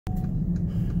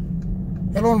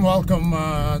Hello and welcome.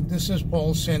 This is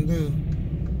Paul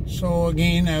Sandhu. So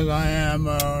again, as I am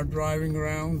driving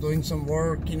around, doing some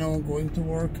work, going to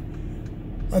work,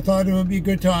 I thought it would be a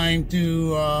good time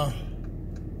to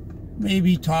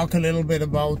maybe talk a little bit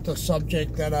about the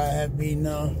subject that I have been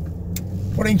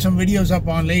putting some videos up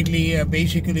on lately.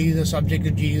 Basically, the subject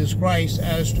of Jesus Christ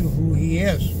as to who He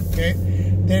is. Okay,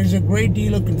 there's a great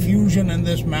deal of confusion in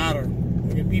this matter.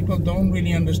 Okay? People don't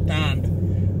really understand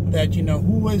that,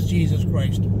 who is Jesus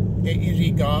Christ? Is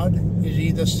He God? Is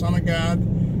He the Son of God?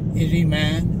 Is He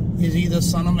man? Is He the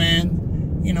Son of Man?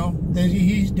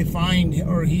 He's defined,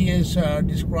 or He is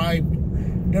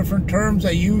described. Different terms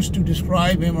are used to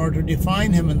describe Him or to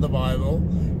define Him in the Bible,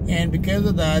 and because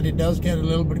of that, it does get a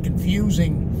little bit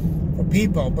confusing for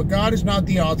people. But God is not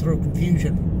the author of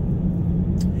confusion.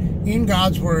 In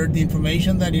God's Word, the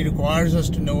information that He requires us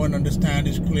to know and understand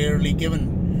is clearly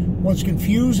given. What's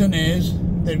confusing is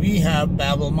that we have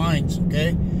Babel minds,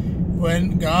 okay?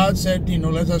 When God said,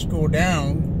 let us go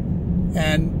down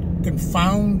and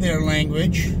confound their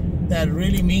language, that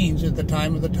really means at the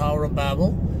time of the Tower of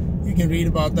Babel. You can read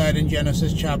about that in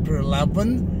Genesis chapter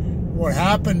 11. What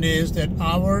happened is that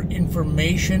our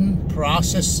information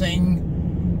processing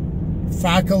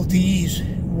faculties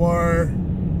were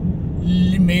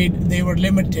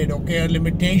limited, okay? A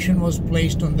limitation was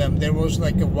placed on them. There was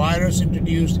like a virus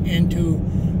introduced into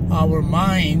our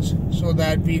minds so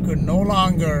that we could no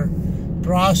longer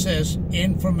process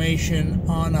information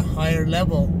on a higher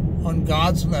level, on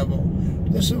God's level.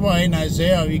 This is why in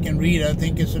Isaiah we can read, I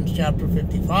think it's in chapter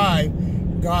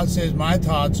 55, God says, my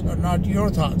thoughts are not your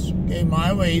thoughts. Okay,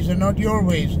 my ways are not your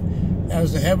ways.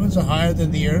 As the heavens are higher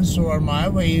than the earth, so are my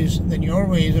ways than your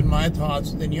ways, and my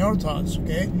thoughts than your thoughts.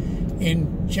 Okay,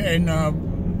 in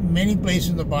many places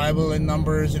in the Bible, in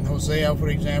Numbers, in Hosea, for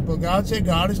example, God said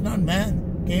God is not man.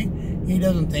 Okay, He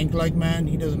doesn't think like man.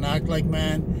 He doesn't act like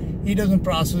man. He doesn't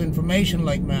process information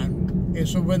like man. Okay,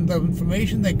 so when the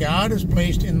information that God has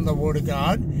placed in the Word of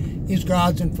God is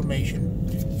God's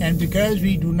information, and because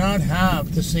we do not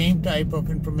have the same type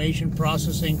of information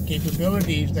processing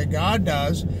capabilities that God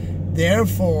does,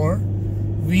 therefore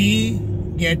we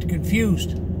get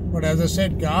confused. But as I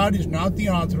said, God is not the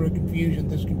author of confusion.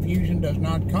 This confusion does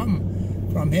not come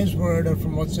from His Word or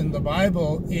from what's in the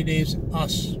Bible. It is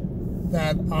us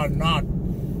that are not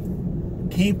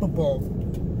capable,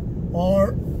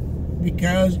 or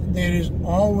because there is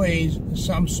always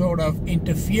some sort of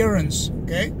interference,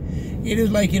 okay? It is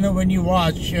like, when you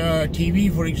watch TV,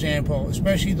 for example,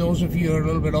 especially those of you who are a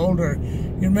little bit older,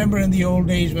 you remember in the old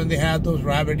days when they had those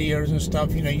rabbit ears and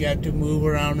stuff, you had to move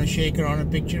around and shake around, a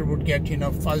picture would get,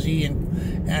 fuzzy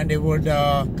and it would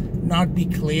not be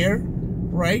clear,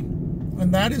 right?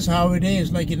 And that is how it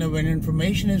is. Like, when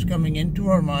information is coming into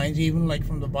our minds, even like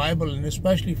from the Bible, and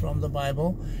especially from the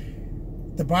Bible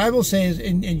says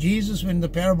in Jesus, in the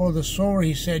parable of the sower,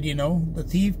 He said, the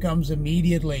thief comes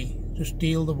immediately to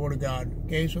steal the Word of God.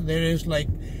 Okay, so there is like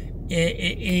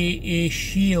a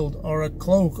shield or a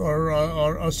cloak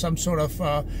or some sort of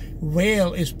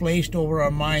veil is placed over our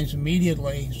minds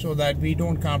immediately so that we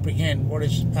don't comprehend what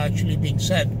is actually being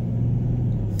said.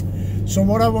 So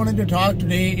what I wanted to talk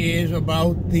today is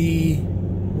about the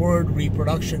word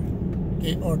reproduction,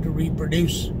 okay, or to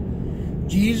reproduce.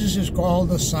 Jesus is called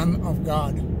the Son of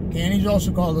God, okay, and He's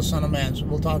also called the Son of Man, so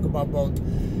we'll talk about both.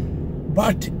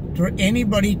 But for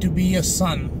anybody to be a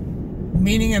son,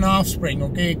 meaning an offspring,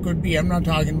 okay, it could be, I'm not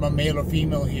talking about male or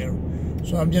female here,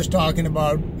 so I'm just talking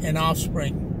about an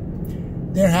offspring.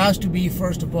 There has to be,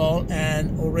 first of all,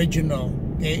 an original,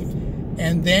 okay,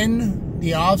 and then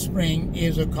the offspring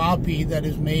is a copy that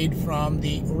is made from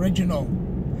the original.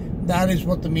 That is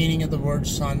what the meaning of the word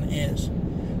son is.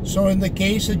 So in the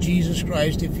case of Jesus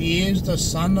Christ, if He is the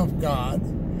Son of God,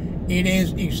 it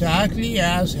is exactly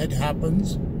as it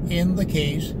happens in the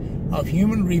case of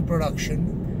human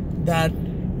reproduction, that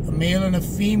a male and a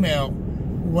female,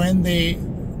 when they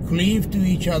cleave to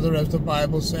each other, as the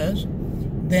Bible says,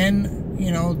 then,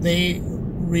 they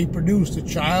reproduce. The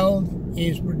child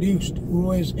is produced,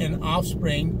 who is an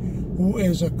offspring, who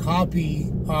is a copy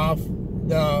of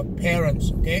the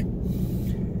parents, okay?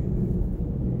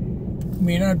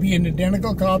 May not be an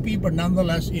identical copy, but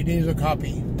nonetheless it is a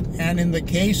copy. And in the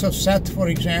case of Seth, for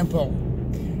example,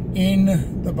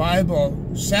 in the Bible,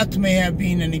 Seth may have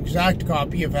been an exact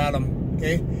copy of Adam,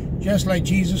 okay? Just like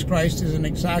Jesus Christ is an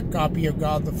exact copy of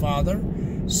God the Father,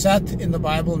 Seth in the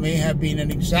Bible may have been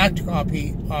an exact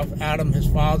copy of Adam, his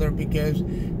father, because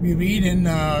we read in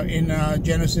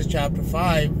Genesis chapter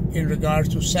 5 in regards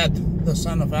to Seth, the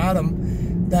son of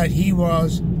Adam, that he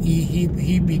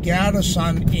begat a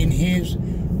son in his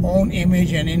own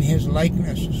image and in his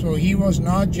likeness. So he was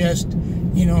not just,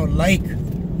 like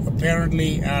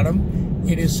apparently Adam.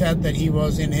 It is said that he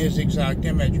was in his exact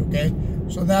image, okay?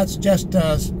 So that's just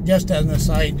as an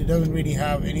aside. It doesn't really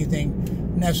have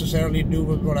anything necessarily to do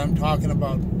with what I'm talking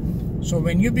about. So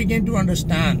when you begin to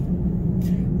understand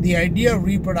the idea of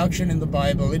reproduction in the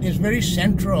Bible, it is very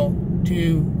central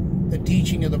to the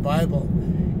teaching of the Bible.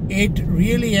 It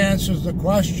really answers the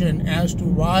question as to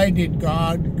why did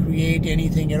God create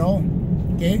anything at all.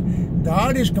 Okay?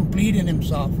 God is complete in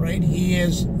himself, right?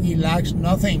 He lacks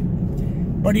nothing.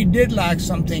 But he did lack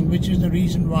something, which is the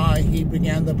reason why he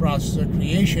began the process of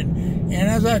creation. And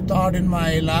as I taught in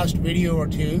my last video or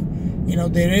two,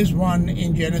 there is one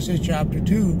in Genesis chapter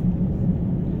 2.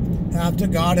 After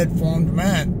God had formed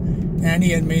man and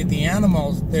he had made the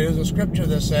animals, there is a scripture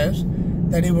that says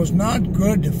that it was not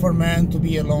good for man to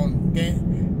be alone. Okay?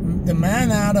 The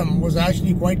man Adam was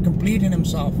actually quite complete in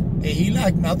himself. Okay? He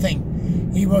lacked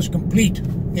nothing. He was complete.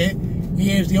 Okay?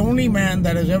 He is the only man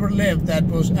that has ever lived that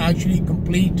was actually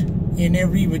complete in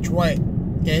every which way.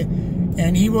 Okay?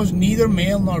 And he was neither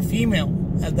male nor female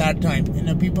at that time.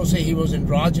 People say he was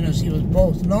androgynous. He was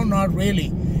both. No, not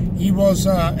really. He was,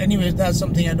 anyways, that's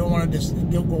something I don't want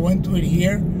to go into it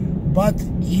here, but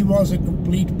he was a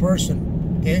complete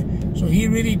person, okay? So he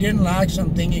really didn't lack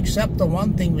something, except the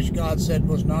one thing which God said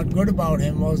was not good about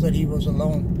him was that he was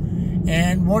alone.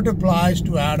 And what applies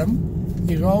to Adam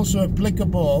is also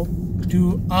applicable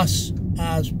to us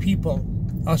as people.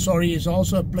 Is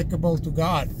also applicable to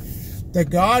God. The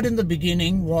God in the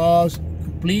beginning was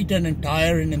complete and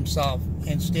entire in himself,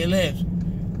 and still is.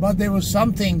 But there was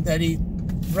something that he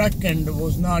reckoned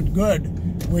was not good,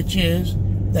 which is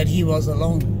that he was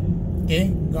alone. Okay?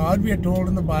 God, we are told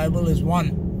in the Bible, is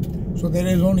one. So there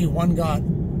is only one God.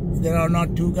 There are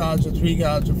not two gods or three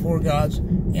gods or four gods.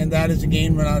 And that is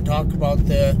again when I talk about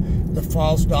the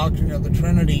false doctrine of the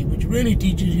Trinity, which really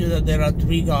teaches you that there are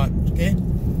three gods. Okay?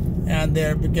 And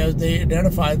because they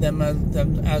identify them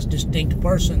as distinct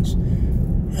persons,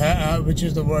 which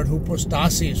is the word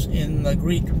hypostasis in the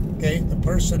Greek. Okay? The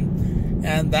person.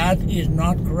 And that is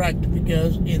not correct,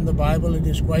 because in the Bible it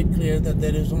is quite clear that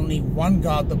there is only one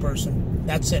God, the person.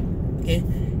 That's it. Okay?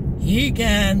 He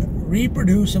can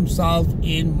reproduce himself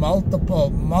in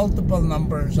multiple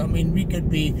numbers. I mean, we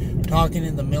could be talking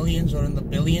in the millions or in the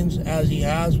billions, as he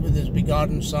has with his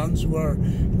begotten sons who are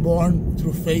born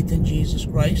through faith in Jesus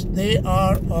Christ. They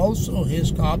are also his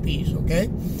copies, okay?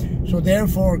 So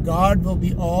therefore, God will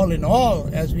be all in all,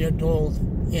 as we are told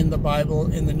in the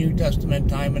Bible, in the New Testament,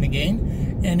 time and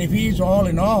again. And if he's all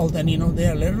in all, then, they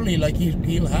are literally like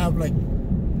he'll have like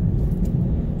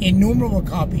innumerable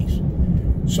copies.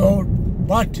 So,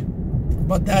 but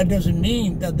that doesn't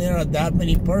mean that there are that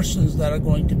many persons that are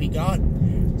going to be God.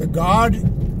 The God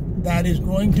that is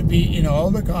going to be in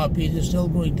all the copies is still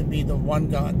going to be the one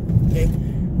God. Okay?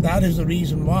 That is the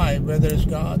reason why, whether it's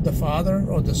God the Father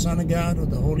or the Son of God or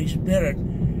the Holy Spirit,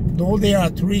 though they are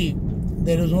three,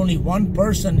 there is only one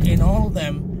person in all of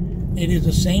them. It is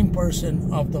the same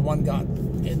person of the one God.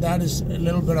 Okay, that is a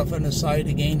little bit of an aside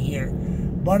again here.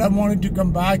 But I wanted to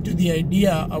come back to the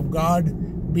idea of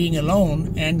God being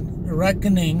alone and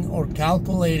reckoning or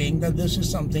calculating that this is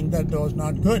something that was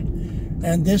not good.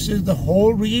 And this is the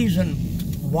whole reason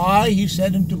why he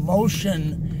set into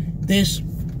motion this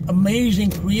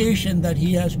amazing creation that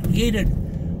he has created.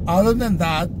 Other than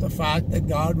that, the fact that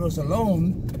God was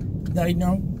alone, that,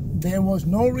 there was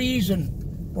no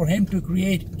reason for him to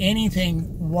create anything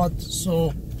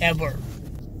whatsoever.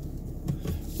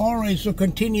 All right, so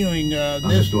continuing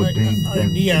this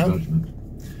idea,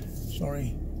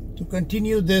 to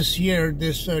continue this here,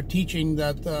 this teaching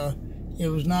that it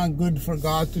was not good for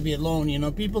God to be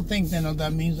alone. People think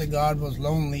that means that God was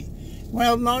lonely.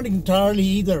 Well, not entirely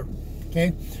either,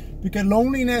 okay? Because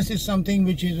loneliness is something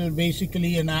which is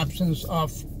basically an absence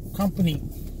of company.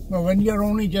 But when you're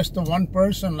only just the one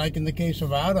person, like in the case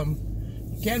of Adam,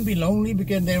 you can be lonely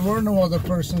because there were no other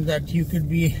persons that you could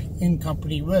be in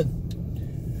company with.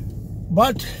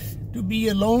 But to be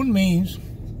alone means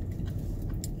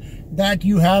that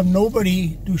you have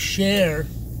nobody to share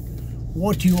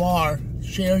what you are,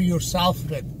 share yourself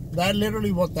with. That's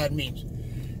literally what that means.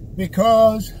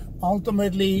 Because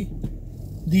ultimately,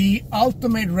 the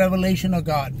ultimate revelation of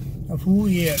God, of who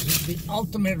he is, the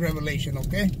ultimate revelation,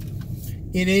 okay?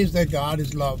 It is that God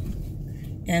is love.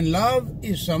 And love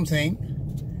is something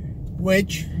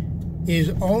which is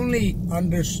only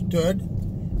understood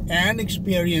and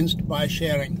experienced by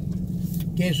sharing.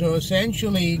 Okay, so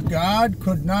essentially, God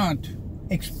could not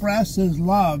express his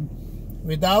love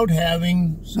without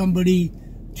having somebody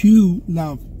to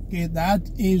love. Okay, that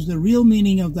is the real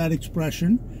meaning of that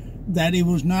expression. that it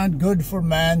was not good for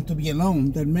man to be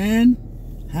alone. That man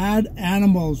had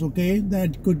animals, okay,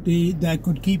 that could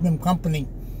keep him company.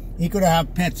 He could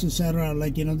have pets, etc.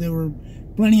 Like, there were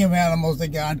plenty of animals that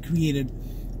God created,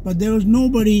 but there was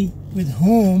nobody with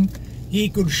whom he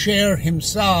could share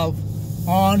himself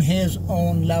on his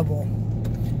own level.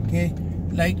 Okay,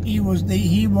 like he was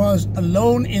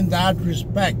alone in that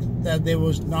respect, that there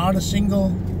was not a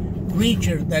single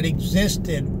creature that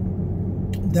existed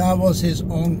that was his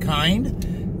own kind,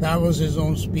 that was his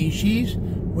own species,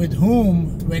 with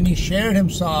whom, when he shared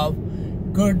himself,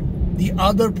 the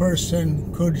other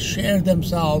person could share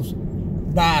themselves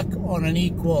back on an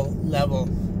equal level,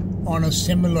 in a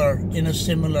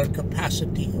similar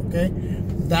capacity. Okay,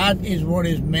 that is what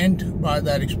is meant by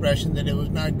that expression, that it was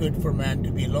not good for man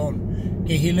to be alone.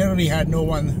 Okay, he literally had no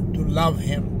one to love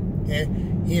him. Okay,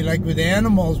 like with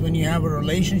animals, when you have a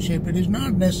relationship, it is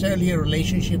not necessarily a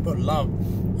relationship of love.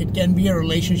 It can be a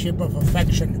relationship of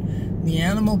affection. The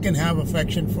animal can have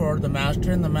affection for the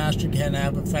master, and the master can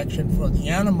have affection for the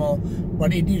animal,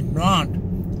 but it is not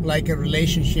like a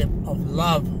relationship of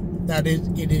love. That is,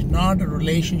 it is not a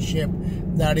relationship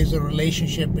that is a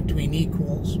relationship between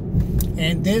equals.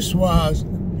 And this was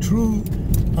true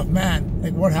of man.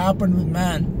 Like what happened with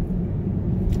man,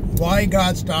 why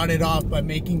God started off by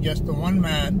making just the one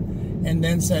man, and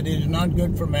then said it is not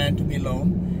good for man to be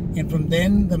alone. And from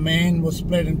then the man was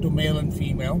split into male and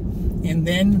female, and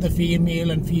then the male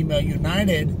and female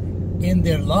united in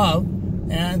their love,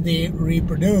 and they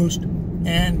reproduced,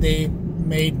 and they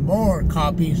made more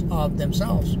copies of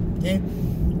themselves. Okay,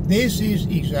 this is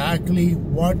exactly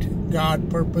what God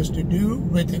purposed to do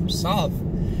with himself.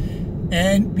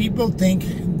 And people think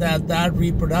that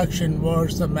reproduction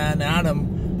was the man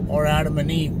Adam or Adam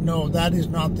and Eve. No, that is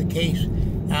not the case.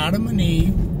 Adam and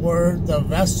Eve were the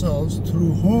vessels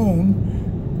through whom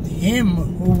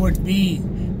who would be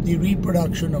the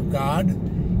reproduction of God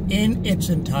in its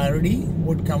entirety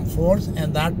would come forth,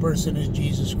 and that person is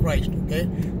Jesus Christ. Okay,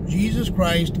 Jesus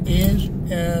Christ is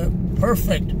a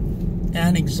perfect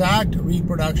and exact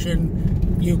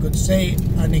reproduction, you could say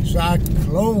an exact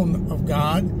clone of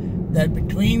God, that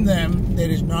between them there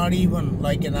is not even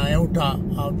like an iota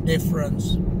of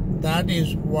difference. That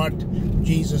is what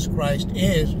Jesus Christ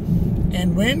is.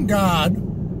 And when God,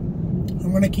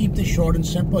 I'm going to keep this short and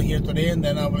simple here today, and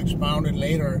then I will expound it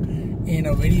later in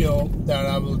a video that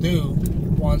I will do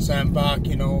once I'm back,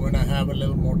 when I have a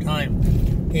little more time.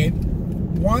 Okay.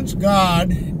 Once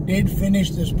God did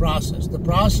finish this process, the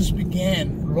process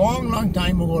began long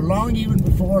time ago, long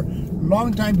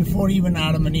time before even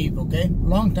Adam and Eve, okay?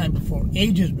 Long time before,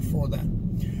 ages before that.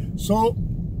 So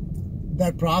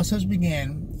that process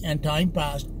began, and time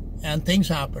passed, and things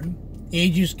happened.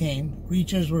 Ages came,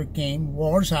 creatures came,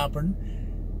 wars happened,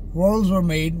 worlds were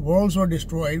made, worlds were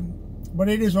destroyed, but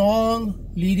it is all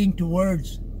leading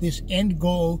towards this end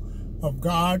goal of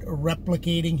God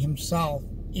replicating himself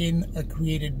in a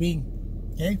created being,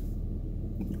 okay?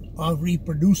 Of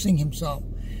reproducing himself.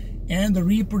 And the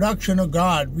reproduction of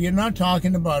God, we are not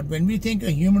talking about, when we think of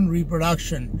human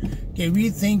reproduction, okay, we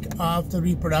think of the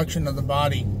reproduction of the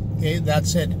body, okay,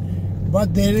 that's it.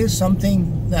 But there is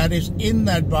something that is in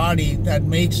that body that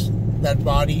makes that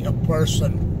body a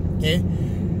person, okay?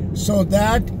 So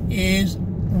that is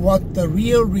what the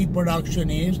real reproduction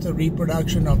is, the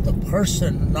reproduction of the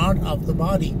person, not of the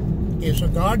body. Okay, so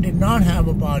God did not have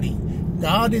a body.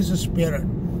 God is a spirit.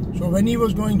 So when he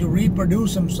was going to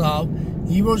reproduce himself,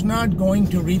 he was not going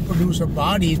to reproduce a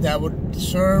body that would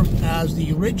serve as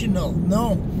the original.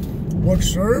 No. What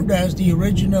served as the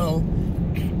original,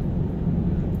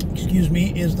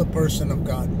 is the person of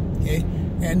God. Okay?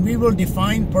 And we will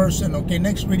define person. Okay,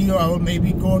 next video I will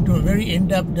maybe go into a very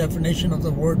in-depth definition of the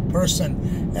word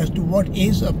person as to what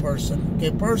is a person.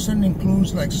 Okay, person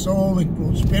includes like soul,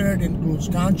 includes spirit, includes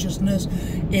consciousness.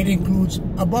 It includes,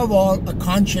 above all, a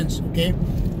conscience. Okay,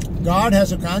 God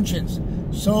has a conscience.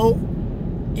 So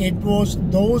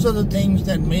those are the things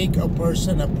that make a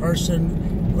person,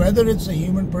 whether it's a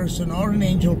human person or an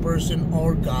angel person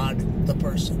or God, the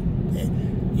person. Okay?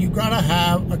 You gotta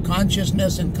have a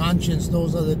consciousness and conscience.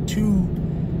 Those are the two,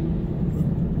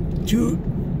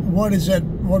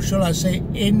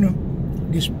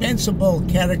 indispensable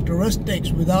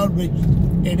characteristics without which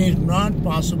it is not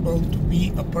possible to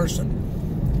be a person.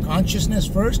 Consciousness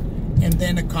first, and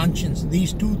then a conscience.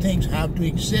 These two things have to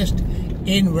exist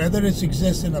in, whether it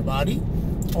exists in a body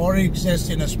or it exists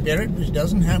in a spirit which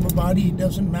doesn't have a body, it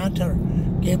doesn't matter.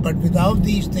 Okay, but without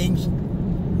these things,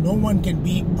 no one can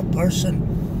be a person.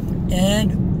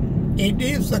 And it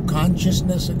is the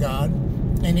consciousness of God,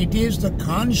 and it is the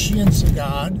conscience of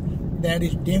God that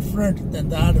is different than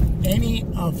that of any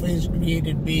of his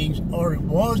created beings, or it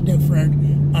was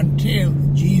different until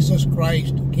Jesus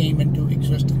Christ came into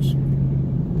existence.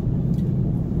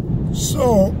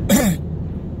 So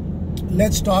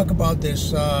let's talk about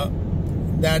this,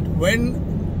 that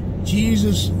when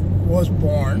Jesus was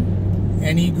born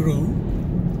and he grew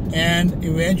and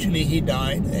eventually he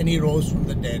died and he rose from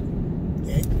the dead,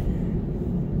 okay?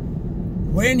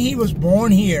 When he was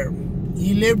born here,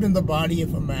 he lived in the body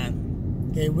of a man,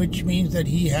 okay, which means that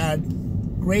he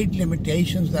had great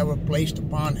limitations that were placed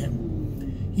upon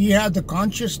him. He had the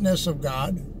consciousness of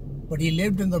God, but he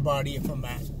lived in the body of a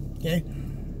man, okay?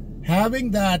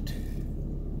 Having that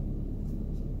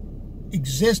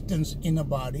existence in a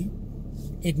body,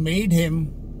 it made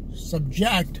him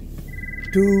subject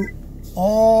to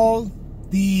all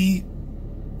the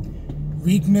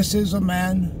weaknesses of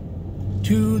man,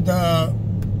 to the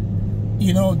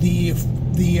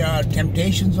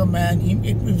temptations of man.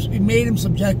 It made him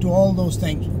subject to all those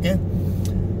things, okay?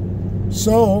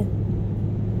 So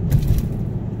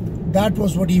that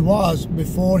was what he was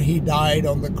before he died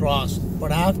on the cross.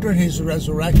 But after his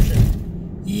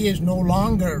resurrection, he is no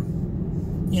longer,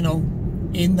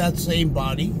 in that same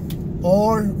body,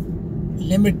 or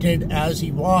limited as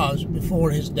he was before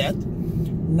his death.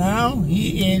 Now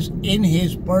he is in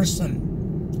his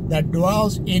person that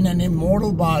dwells in an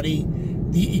immortal body,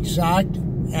 the exact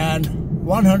and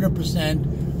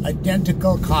 100%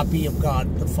 identical copy of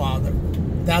God the Father.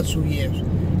 That's who he is.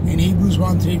 In Hebrews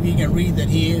 1:3 we can read that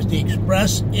he is the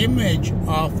express image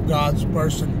of God's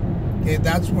person. Okay,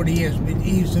 that's what he is.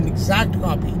 He is an exact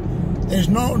copy. There's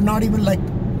not even like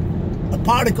a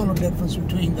particle of difference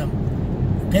between them.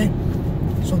 Okay?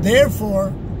 So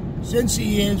therefore, since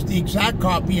he is the exact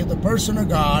copy of the person of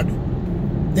God,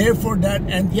 therefore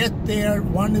and yet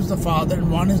one is the Father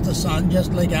and one is the Son,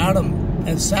 just like Adam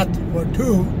and Seth were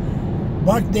two,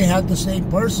 but they had the same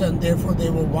person, therefore they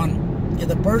were one. Okay,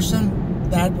 the person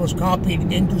that was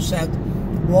copied into Seth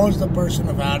was the person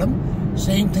of Adam.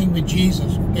 Same thing with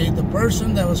Jesus. Okay, the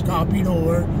person that was copied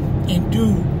over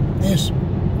into this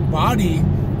body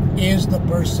is the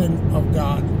person of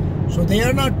God. So they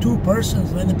are not two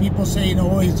persons. When the people say,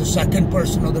 he's the second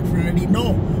person of the Trinity,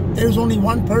 no, there's only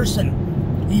one person.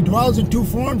 He dwells in two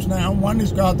forms now. One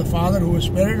is God the Father, who is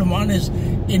spirit, and one is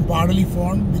in bodily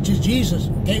form, which is Jesus.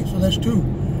 Okay, so there's two.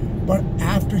 But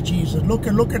after Jesus, look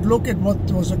at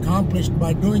what was accomplished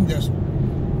by doing this.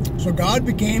 So God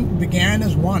began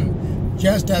as one,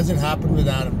 just as it happened with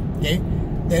Adam. Okay,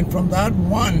 then from that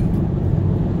one,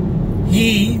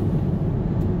 he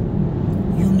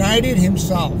united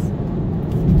himself.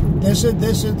 This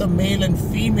is the male and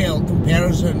female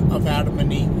comparison of Adam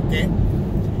and Eve. Okay,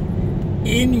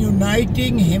 in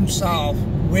uniting himself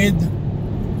with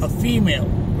a female,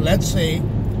 let's say,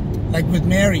 like with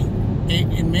Mary.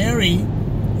 In Mary,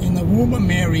 in the womb of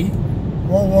Mary,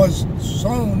 what was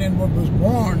sown and what was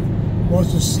born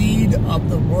was the seed of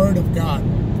the Word of God.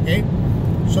 Okay,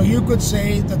 so you could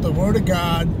say that the Word of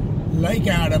God, like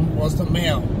Adam, was the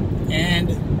male,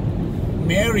 and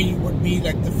Mary would be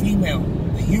like the female,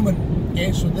 the human.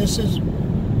 Okay, so this is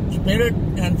spirit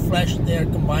and flesh, they are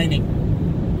combining,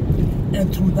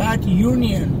 and through that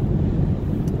union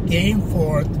came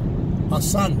forth a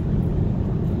son.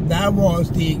 That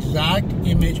was the exact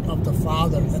image of the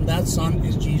Father, and that Son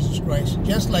is Jesus Christ.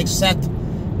 Just like Seth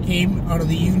came out of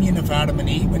the union of Adam and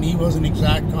Eve, and he was an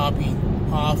exact copy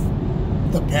of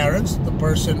the parents, the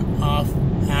person of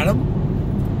Adam.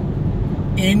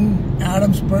 In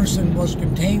Adam's person was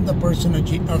contained the person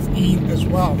of Eve as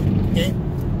well. Okay,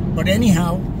 but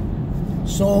anyhow,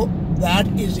 so that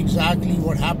is exactly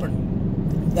what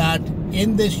happened. That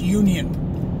in this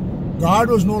union, God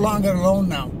was no longer alone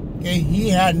now. Okay, he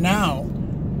had now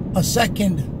a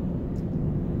second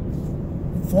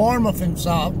form of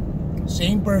himself,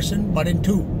 same person, but in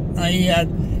two. Now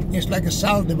it's like a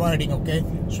cell dividing, okay?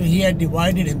 So he had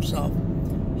divided himself.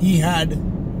 He had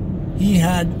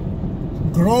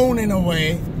grown in a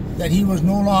way that he was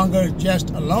no longer just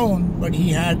alone, but he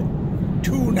had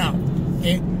two now,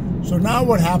 okay? So now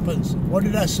what happens? What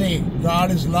did I say? God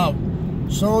is love.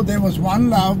 So there was one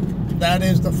love, that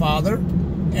is the Father,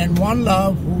 and one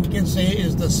love who we can say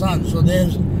is the Son. So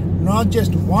there's not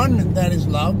just one that is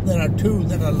love, there are two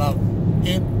that are love.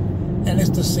 Okay? And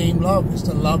it's the same love. It's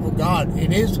the love of God.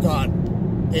 It is God.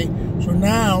 Okay? So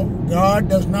now God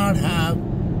does not have,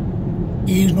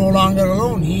 he is no longer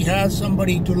alone. He has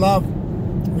somebody to love,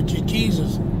 which is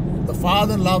Jesus. The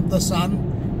Father loved the Son,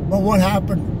 but what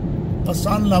happened? The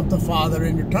Son loved the Father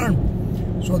in return.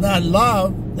 So that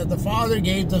love that the Father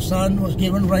gave the Son was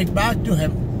given right back to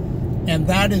him. And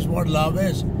that is what love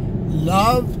is.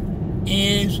 Love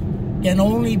is can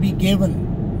only be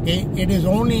given. Okay? It is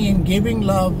only in giving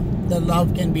love that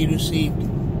love can be received.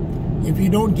 If you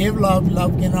don't give love,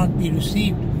 love cannot be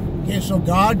received. Okay, so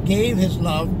God gave his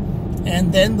love,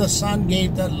 and then the Son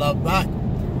gave that love back.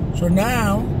 So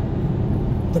now,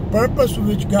 the purpose for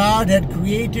which God had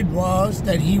created was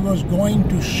that he was going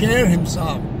to share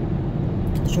himself.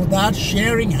 So that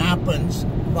sharing happens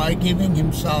by giving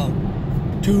himself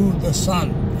to the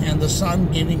Son, and the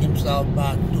Son giving himself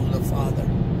back to the Father.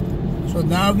 So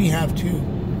now we have two.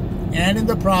 And in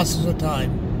the process of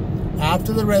time,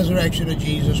 after the resurrection of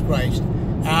Jesus Christ,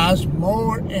 as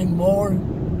more and more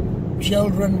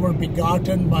children were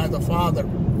begotten by the Father.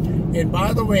 And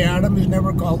by the way, Adam is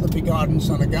never called the begotten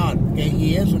Son of God. Okay,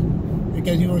 he isn't,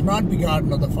 because he was not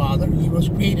begotten of the Father. He was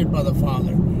created by the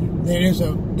Father. There is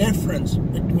a difference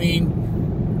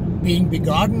between being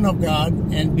begotten of God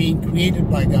and being created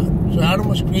by God. So Adam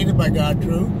was created by God,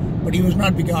 true, but he was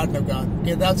not begotten of God.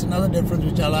 Okay, that's another difference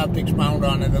which I'll have to expound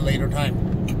on at a later time.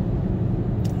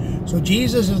 So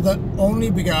Jesus is the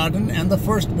only begotten and the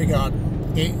first begotten.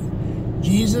 Okay?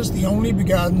 Jesus, the only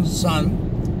begotten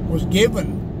Son, was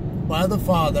given by the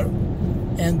Father,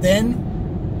 and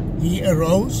then he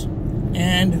arose,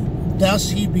 and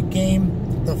thus he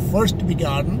became the first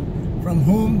begotten, from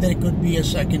whom there could be a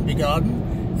second begotten,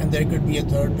 and there could be a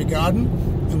third begotten,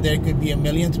 and there could be a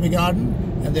millionth begotten,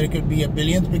 and there could be a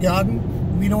billionth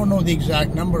begotten. We don't know the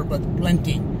exact number, but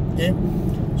plenty. Okay?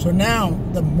 So now,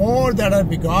 the more that are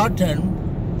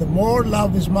begotten, the more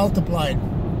love is multiplied.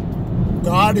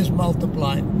 God is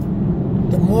multiplied.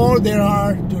 The more there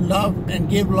are to love and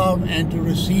give love and to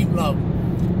receive love,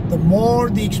 the more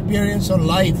the experience of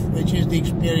life, which is the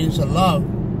experience of love,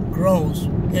 grows.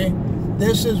 Okay?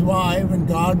 This is why when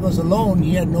God was alone,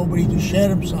 he had nobody to share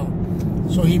himself.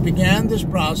 So he began this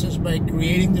process by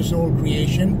creating this whole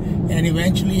creation, and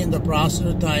eventually in the process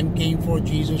of time came forth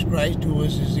Jesus Christ, who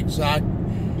was his exact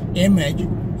image,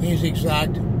 his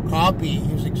exact copy,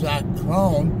 his exact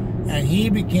clone, and he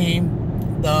became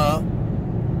the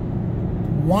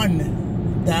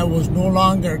one that was no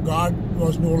longer, God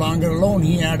was no longer alone.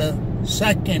 He had a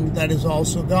second that is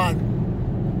also God,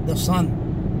 the Son.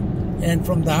 And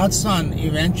from that Son,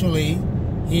 eventually,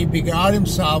 he begot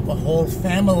himself a whole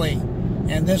family.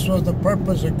 And this was the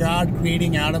purpose of God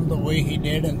creating Adam the way he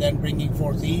did and then bringing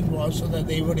forth Eve, was so that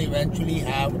they would eventually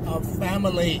have a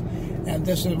family. And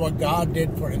this is what God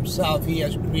did for himself. He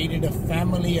has created a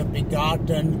family of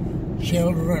begotten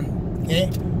children, okay?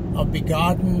 Of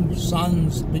begotten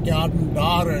sons, begotten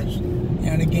daughters.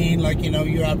 And again, like,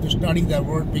 you have to study that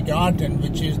word begotten,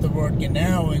 which is the word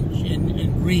geneo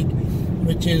in Greek,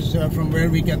 which is from where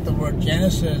we get the word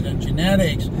Genesis and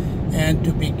genetics. And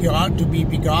to be begotten,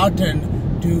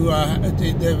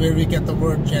 where we get the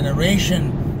word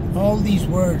generation. All these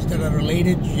words that are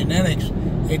related to genetics,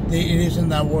 it is in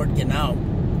that word genao.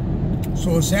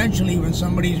 So essentially, when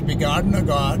somebody is begotten of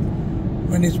God,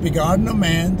 when it's begotten of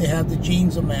man, they have the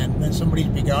genes of man. When somebody's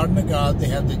begotten of God, they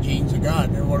have the genes of God.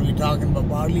 And what are we talking about?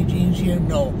 Bodily genes here?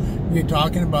 No. We're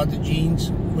talking about the genes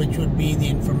which would be the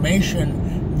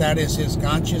information that is his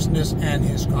consciousness and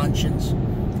his conscience.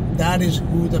 That is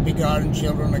who the begotten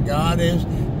children of God is,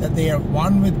 that they are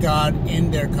one with God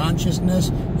in their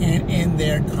consciousness and in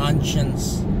their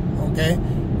conscience. Okay?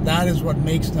 That is what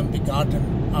makes them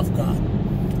begotten of God.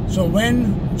 So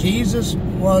when Jesus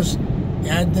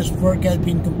this work had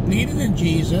been completed in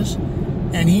Jesus,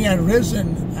 and he had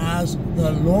risen as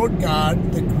the Lord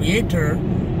God, the Creator,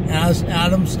 as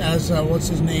Thomas,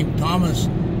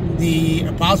 the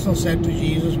apostle, said to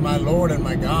Jesus, "My Lord and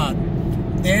my God,"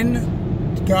 then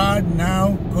God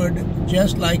now could,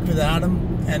 just like with Adam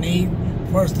and Eve,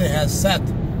 first they had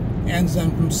Seth, and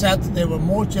then from Seth there were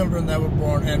more children that were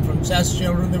born, and from Seth's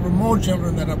children there were more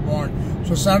children that are born.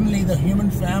 So suddenly the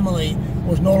human family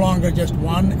was no longer just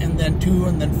one, and then two,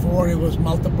 and then four. It was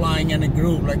multiplying, and it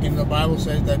grew. Like in the Bible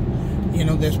says that,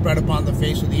 they spread upon the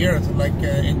face of the earth, like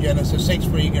in Genesis 6,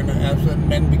 where you're going to have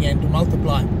men began to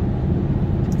multiply.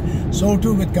 So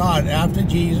too with God, after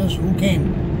Jesus, who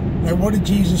came? Now, what did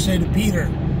Jesus say to Peter?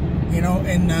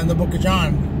 In the book of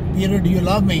John, "Peter, do you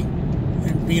love me?"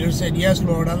 And Peter said, "Yes,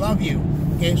 Lord, I love you."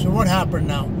 Okay, so what happened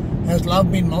now? Has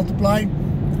love been multiplied?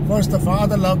 First, the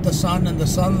Father loved the Son, and the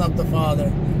Son loved the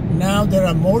Father. Now there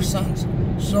are more sons.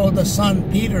 So the Son,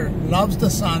 Peter, loves the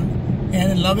Son,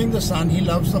 and in loving the Son, he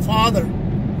loves the Father,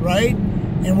 right?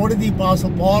 And what did the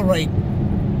Apostle Paul write?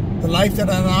 "The life that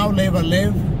I now live, I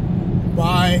live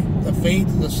by the faith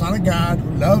of the Son of God,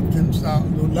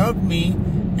 who loved me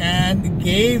and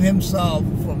gave himself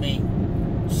for me."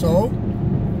 So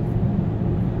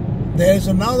there's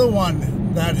another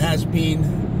one that has been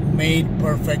made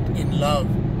perfect in love.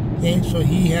 Okay, so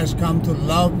he has come to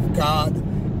love God,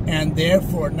 and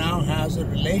therefore now has a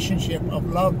relationship of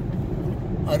love,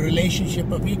 a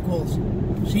relationship of equals.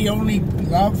 See, only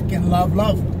love can love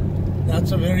love.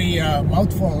 That's a very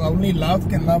mouthful. Only love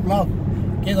can love love.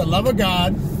 Okay, the love of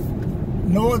God,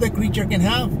 no other creature can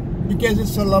have, because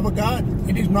it's the love of God.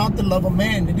 It is not the love of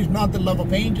man. It is not the love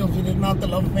of angels. It is not the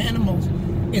love of animals.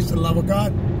 It's the love of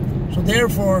God. So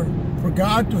therefore, for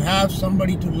God to have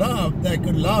somebody to love that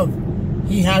could love,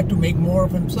 he had to make more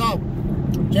of himself.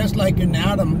 Just like in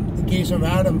Adam, the case of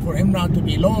Adam, for him not to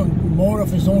be alone, more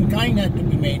of his own kind had to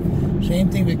be made. Same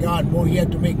thing with God. He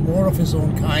had to make more of his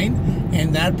own kind,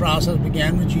 and that process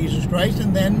began with Jesus Christ,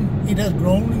 and then it has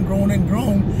grown and grown and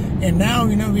grown. And now,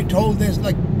 we're told there's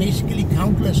like basically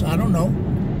countless, I don't know,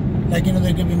 like,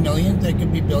 there could be millions, there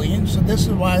could be billions. So this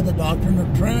is why the doctrine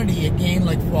of Trinity, again,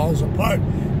 like falls apart.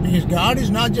 Because God is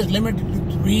not just limited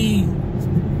to three,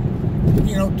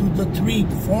 to the three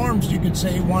forms, you could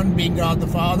say, one being God the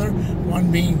Father,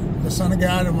 one being the Son of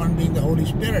God, and one being the Holy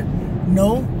Spirit.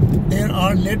 No, there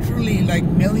are literally like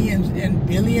millions and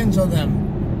billions of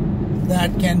them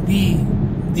that can be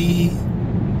the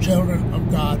children of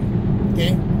God.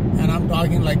 Okay? And I'm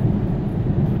talking like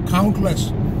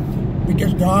countless.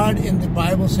 Because God in the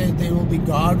Bible says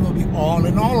God will be all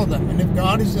in all of them. And if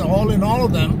God is all in all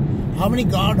of them, how many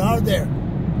God are there?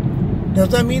 Does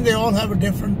that mean they all have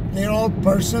they're all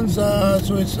persons,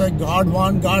 so it's like God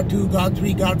 1, God 2, God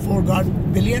 3, God 4,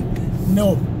 God billion?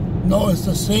 No, it's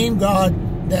the same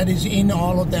God that is in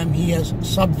all of them. He has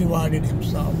subdivided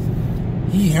himself.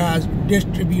 He has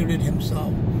distributed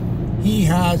himself. He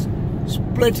has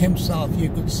split himself, you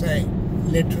could say,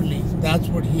 literally. That's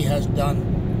what he has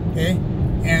done, okay?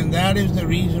 And that is the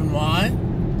reason why.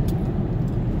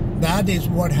 That is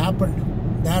what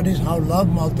happened. That is how love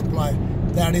multiplied.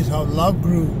 That is how love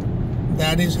grew.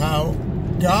 That is how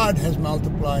God has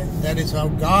multiplied. That is how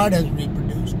God has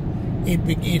reproduced.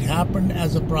 It happened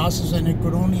as a process, and it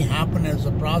could only happen as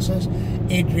a process.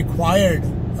 It required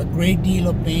a great deal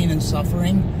of pain and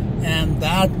suffering, and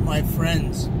that, my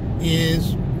friends,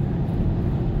 is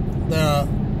the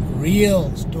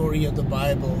real story of the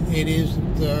Bible. It is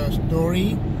the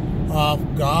story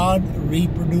of God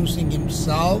reproducing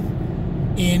himself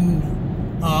in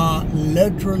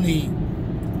literally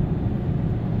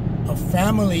a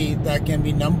family that can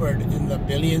be numbered in the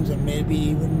billions and maybe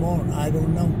even more. I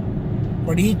don't know.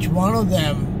 But each one of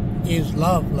them is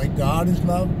love, like God is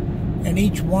love. And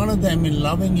each one of them, in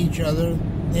loving each other,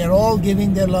 they are all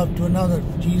giving their love to another.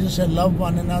 Jesus said, love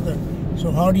one another.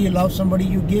 So how do you love somebody?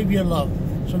 You give your love.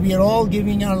 So we are all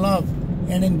giving our love.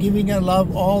 And in giving our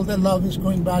love, all the love is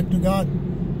going back to God.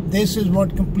 This is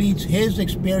what completes his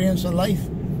experience of life.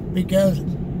 Because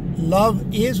love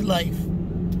is life.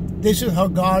 This is how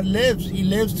God lives. He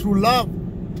lives through love.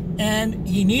 And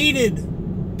he needed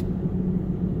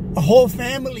a whole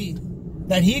family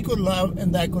that he could love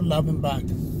and that could love him back.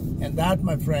 And that,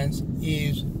 my friends,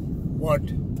 is what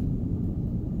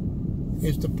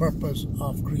is the purpose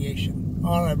of creation.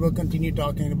 All right, we'll continue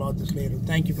talking about this later.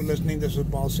 Thank you for listening. This is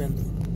Paul Sindhu.